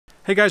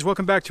Hey guys,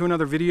 welcome back to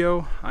another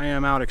video. I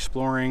am out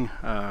exploring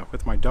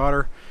with my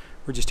daughter.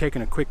 We're just taking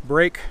a quick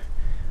break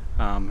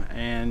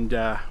and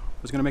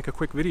was going to make a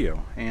quick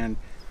video. And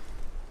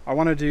I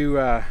want to do,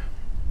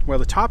 well,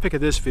 the topic of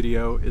this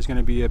video is going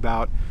to be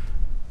about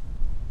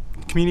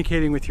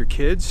communicating with your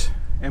kids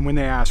and when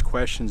they ask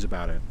questions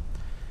about it.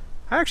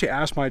 I actually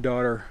asked my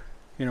daughter,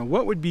 you know,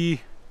 what would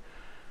be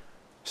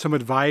some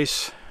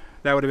advice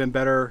that would have been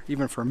better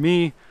even for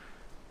me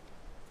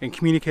in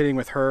communicating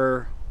with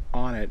her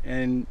on it.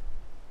 And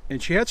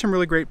she had some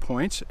really great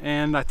points,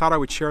 and I thought I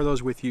would share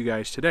those with you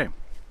guys today.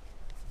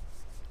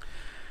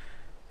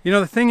 You know,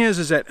 the thing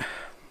is that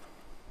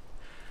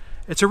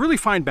it's a really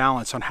fine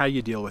balance on how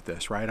you deal with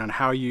this, right? On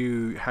how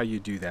you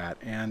do that.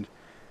 And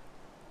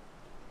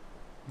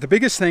the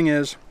biggest thing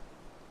is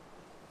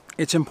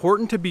it's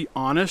important to be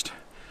honest,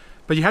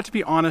 but you have to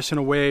be honest in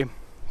a way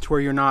to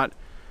where you're not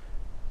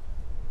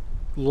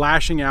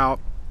lashing out,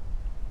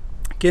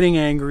 getting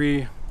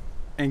angry,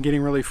 and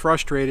getting really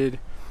frustrated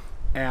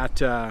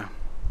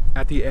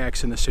at the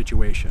ex in the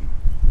situation.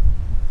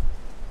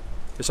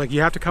 It's like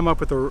you have to come up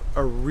with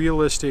a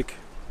realistic,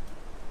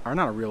 or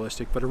not a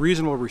realistic, but a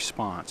reasonable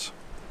response.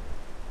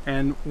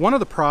 And one of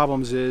the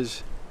problems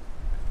is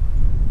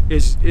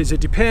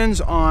it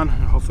depends on,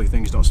 hopefully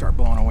things don't start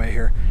blowing away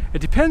here. It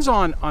depends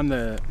on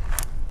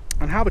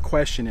how the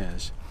question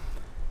is.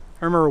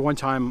 I remember one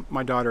time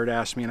my daughter had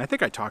asked me, and I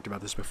think I talked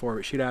about this before,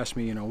 but she'd asked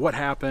me, you know, what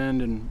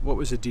happened and what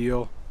was the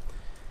deal.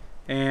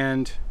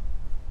 And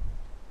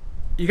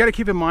you got to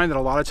keep in mind that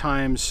a lot of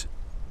times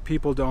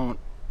people don't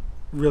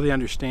really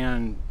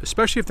understand,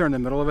 especially if they're in the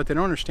middle of it, they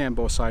don't understand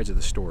both sides of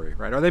the story,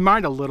 right? Or they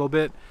mind a little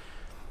bit,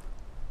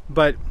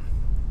 but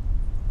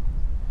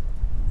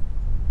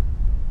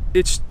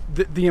it's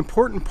the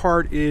important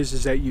part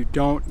is that you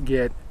don't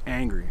get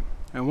angry.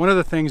 And one of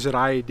the things that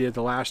I did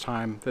the last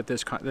time that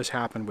this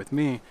happened with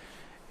me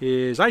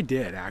is I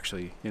did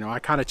actually, you know, I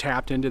kind of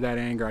tapped into that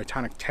anger. I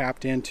kind of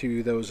tapped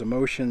into those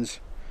emotions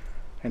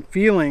and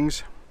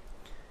feelings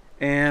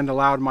and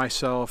allowed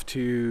myself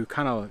to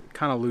kind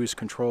of lose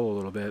control a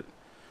little bit.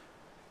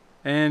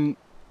 And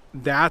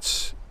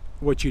that's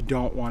what you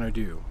don't want to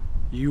do.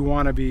 You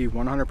want to be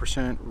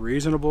 100%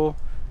 reasonable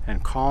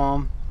and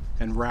calm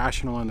and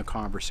rational in the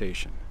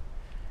conversation.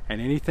 And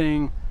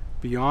anything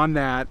beyond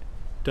that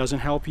doesn't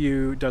help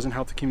you, doesn't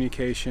help the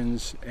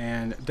communications,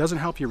 and doesn't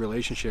help your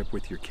relationship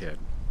with your kid.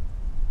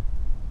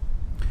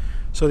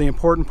 So the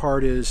important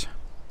part is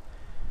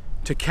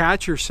to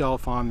catch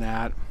yourself on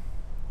that.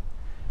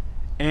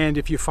 And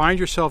if you find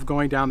yourself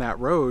going down that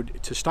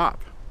road, to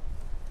stop.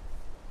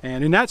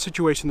 And in that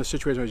situation, the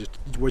situation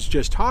I was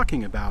just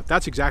talking about,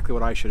 that's exactly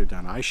what I should have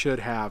done. I should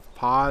have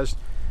paused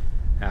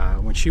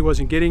when she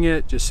wasn't getting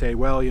it, just say,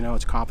 well, you know,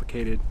 it's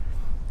complicated,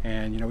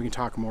 and, you know, we can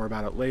talk more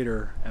about it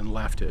later, and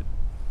left it.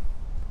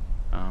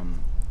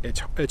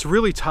 It's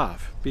really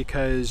tough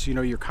because, you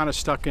know, you're kind of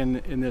stuck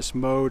in this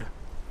mode.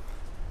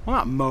 Well,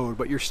 not mode,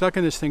 but you're stuck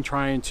in this thing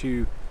trying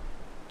to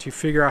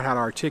figure out how to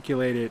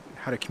articulate it,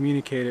 how to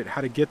communicate it,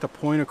 how to get the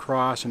point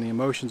across and the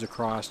emotions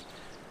across.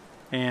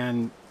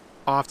 And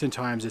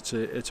oftentimes it's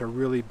a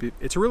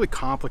really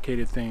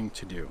complicated thing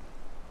to do.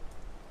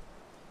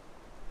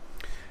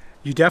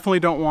 You definitely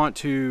don't want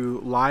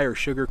to lie or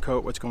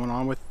sugarcoat what's going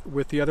on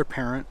with the other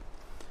parent.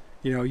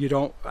 You know, you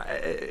don't,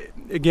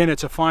 again,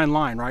 it's a fine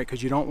line, right?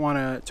 Because you don't want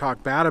to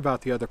talk bad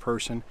about the other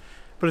person,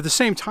 but at the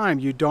same time,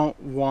 you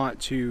don't want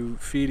to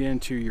feed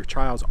into your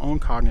child's own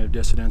cognitive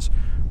dissonance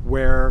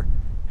where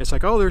it's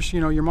like, oh, there's,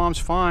 you know, your mom's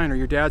fine or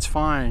your dad's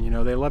fine, you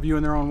know, they love you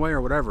in their own way or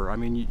whatever. I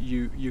mean,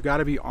 you got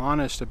to be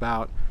honest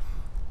about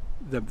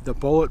the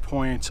bullet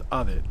points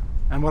of it.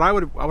 And what I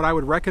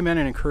would recommend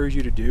and encourage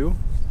you to do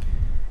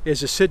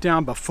is to sit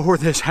down before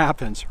this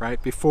happens,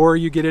 right? Before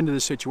you get into the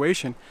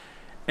situation,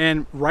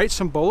 and write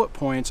some bullet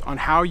points on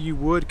how you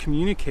would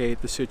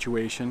communicate the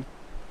situation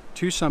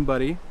to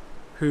somebody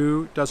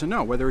who doesn't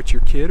know, whether it's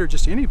your kid or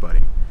just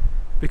anybody.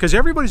 Because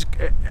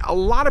a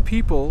lot of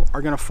people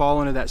are going to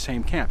fall into that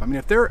same camp. I mean,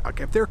 if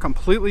they're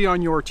completely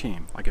on your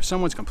team, like if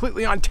someone's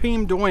completely on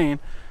Team Duane,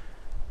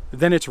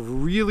 then it's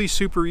really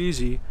super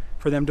easy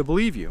for them to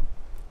believe you.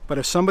 But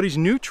if somebody's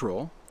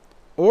neutral,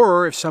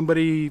 or if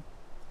somebody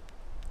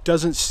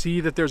doesn't see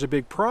that there's a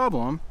big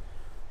problem,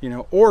 you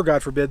know, or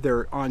God forbid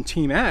they're on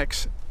Team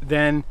X,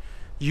 then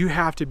you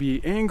have to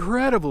be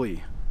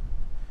incredibly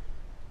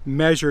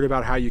measured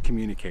about how you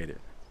communicate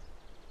it.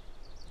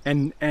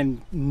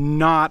 And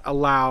not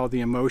allow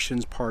the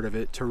emotions part of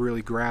it to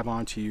really grab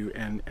onto you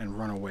and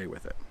run away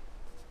with it.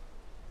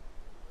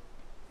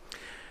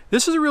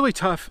 This is a really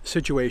tough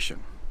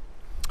situation.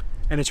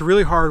 And it's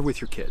really hard with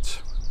your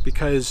kids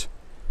because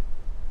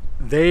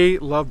they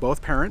love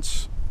both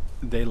parents.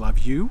 They love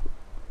you,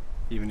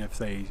 even if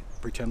they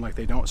pretend like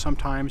they don't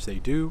sometimes, they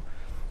do.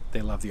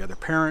 They love the other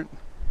parent.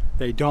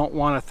 They don't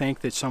want to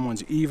think that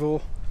someone's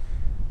evil.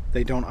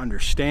 They don't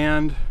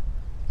understand.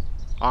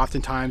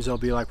 Oftentimes they'll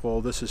be like, well,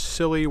 this is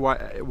silly.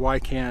 Why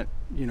can't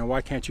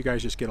you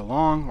guys just get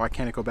along? Why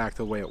can't it go back to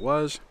the way it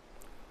was?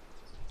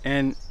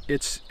 And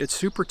it's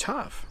super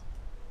tough.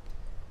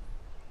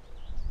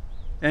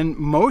 And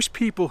most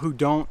people who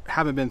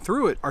haven't been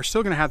through it are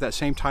still going to have that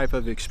same type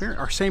of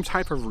experience or same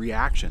type of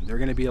reaction. They're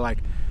going to be like,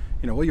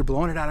 you know, well, you're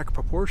blowing it out of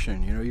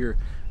proportion. You know,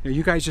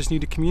 you guys just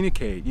need to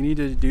communicate. You need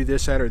to do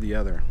this, that, or the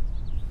other.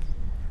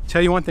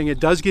 Tell you one thing, it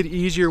does get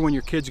easier when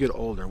your kids get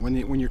older.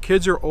 When your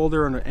kids are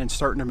older and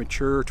starting to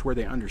mature to where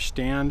they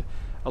understand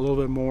a little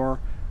bit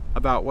more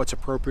about what's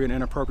appropriate and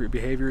inappropriate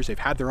behaviors, they've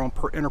had their own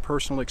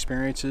interpersonal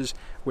experiences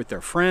with their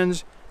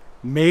friends,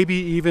 maybe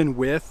even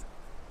with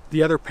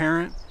the other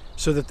parent,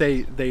 so that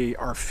they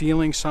are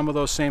feeling some of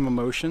those same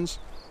emotions.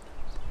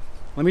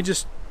 Let me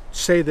just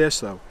say this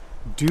though.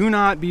 Do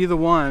not be the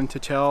one to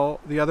tell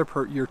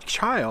your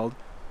child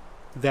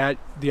that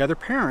the other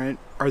parent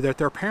or that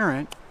their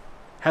parent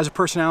has a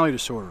personality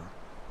disorder,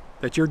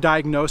 that you're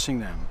diagnosing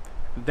them,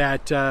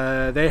 that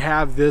they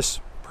have this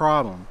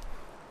problem.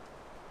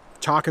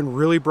 Talking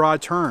really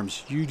broad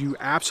terms, you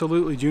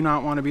absolutely do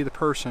not want to be the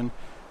person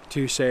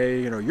to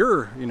say,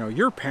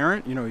 your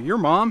parent, your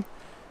mom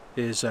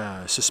is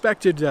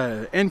suspected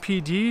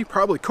NPD,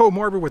 probably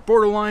comorbid with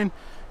borderline,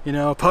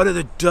 part of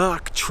the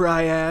duck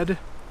triad.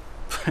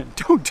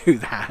 Don't do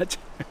that.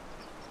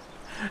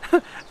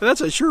 That's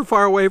a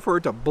surefire way for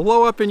it to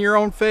blow up in your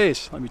own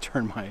face. Let me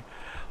turn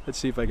let's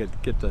see if I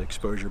could get the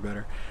exposure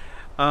better.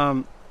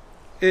 All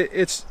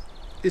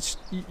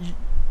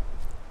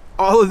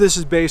of this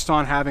is based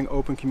on having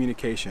open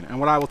communication. And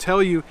what I will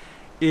tell you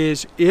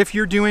is, if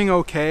you're doing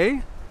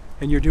okay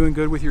and you're doing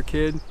good with your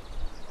kid,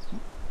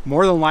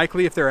 more than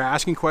likely, if they're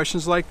asking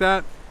questions like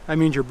that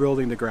means you're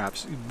building the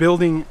gaps.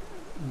 Building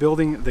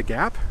the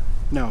gap?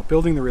 No,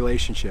 building the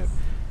relationship.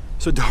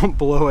 So don't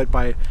blow it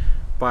by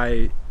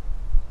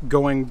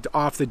going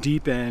off the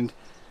deep end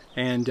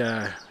and,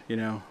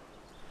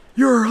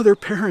 your other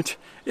parent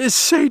is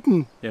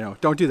Satan.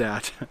 Don't do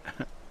that.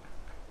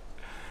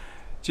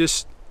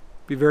 Just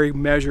be very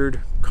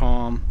measured,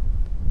 calm,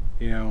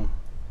 and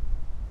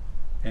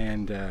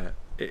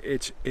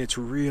it's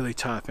really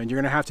tough, and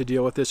you're gonna have to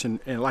deal with this in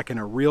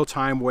a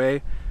real-time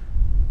way,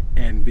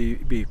 and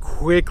be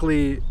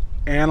quickly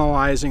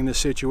analyzing the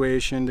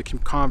situation, the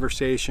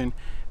conversation,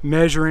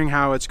 measuring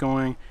how it's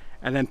going,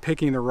 and then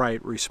picking the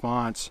right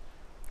response.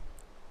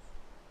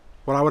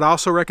 What I would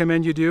also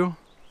recommend you do,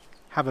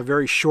 have a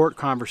very short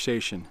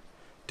conversation.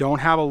 Don't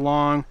have a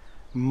long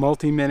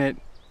multi-minute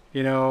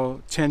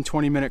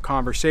 10-20 minute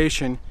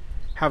conversation.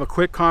 Have a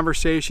quick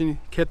conversation,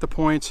 hit the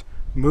points,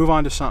 move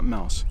on to something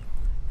else,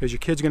 because your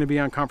kid's going to be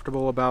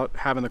uncomfortable about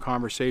having the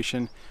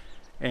conversation,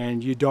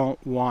 and you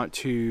don't want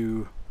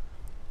to.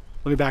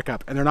 Let me back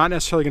up. And they're not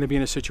necessarily going to be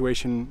in a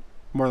situation,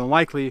 more than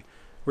likely,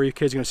 where your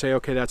kid's going to say,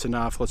 okay, that's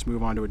enough, let's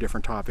move on to a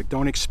different topic.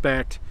 Don't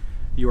expect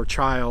your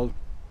child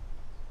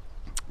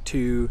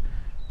to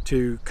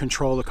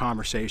control the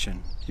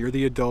conversation. You're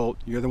the adult,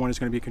 you're the one who's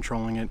going to be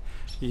controlling it.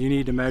 You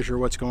need to measure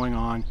what's going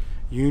on.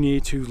 You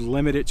need to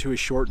limit it to a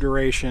short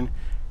duration,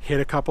 hit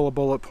a couple of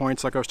bullet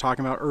points like I was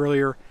talking about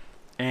earlier,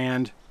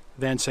 and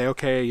then say,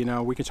 okay,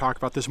 we can talk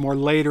about this more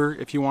later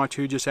if you want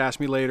to, just ask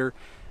me later,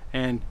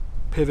 and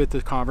pivot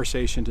the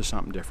conversation to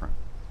something different.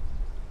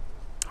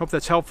 Hope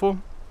that's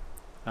helpful.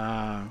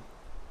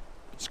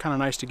 It's kind of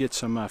nice to get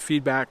some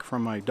feedback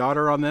from my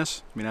daughter on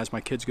this. I mean, as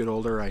my kids get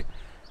older, I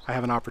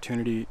have an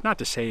opportunity, not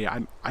to say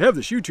I have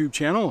this YouTube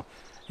channel,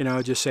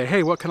 just say,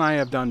 hey, what could I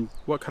have done?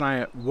 What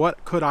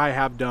could I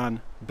have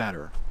done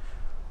better?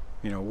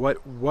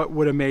 What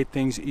would have made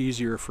things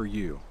easier for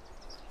you?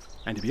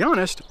 And to be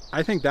honest,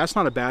 I think that's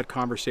not a bad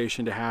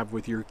conversation to have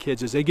with your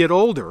kids as they get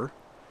older.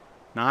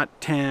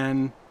 Not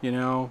 10,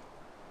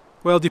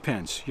 well, it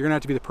depends. You're gonna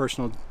have to be the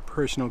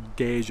personal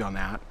gauge on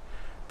that.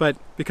 But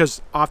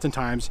because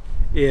oftentimes,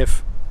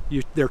 if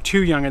they're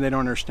too young and they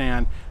don't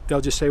understand, they'll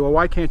just say, well,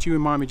 why can't you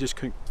and mommy just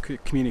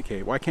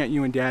communicate? Why can't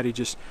you and daddy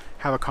just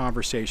have a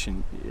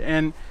conversation?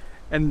 And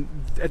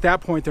at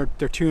that point,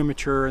 they're too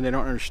immature and they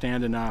don't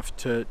understand enough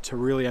to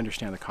really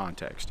understand the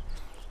context.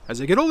 As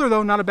they get older,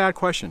 though, not a bad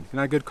question,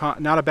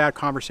 not a bad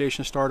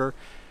conversation starter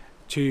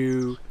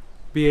to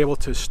be able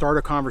to start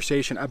a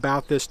conversation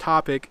about this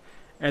topic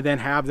and then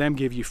have them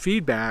give you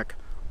feedback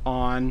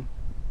on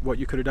what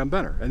you could have done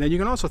better. And then you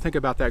can also think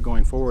about that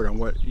going forward on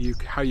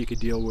how you could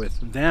deal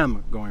with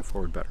them going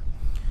forward better.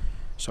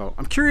 So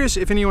I'm curious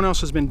if anyone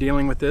else has been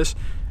dealing with this.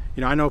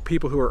 I know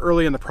people who are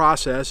early in the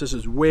process. This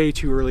is way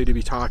too early to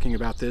be talking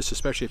about this,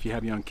 especially if you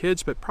have young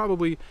kids, but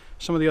probably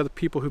some of the other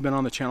people who've been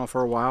on the channel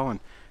for a while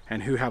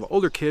and who have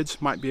older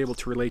kids might be able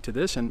to relate to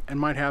this and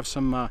might have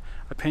some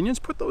opinions.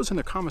 Put those in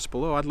the comments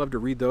below. I'd love to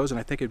read those, and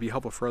I think it'd be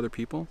helpful for other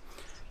people.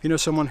 If you know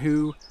someone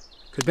who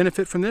could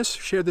benefit from this,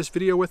 share this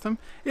video with them.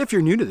 If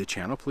you're new to the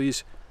channel,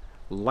 please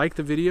like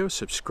the video,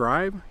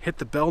 subscribe, hit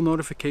the bell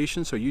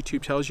notification so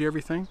YouTube tells you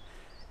everything.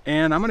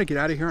 And I'm going to get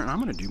out of here and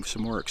I'm going to do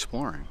some more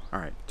exploring. All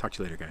right, talk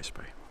to you later, guys.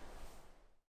 Bye.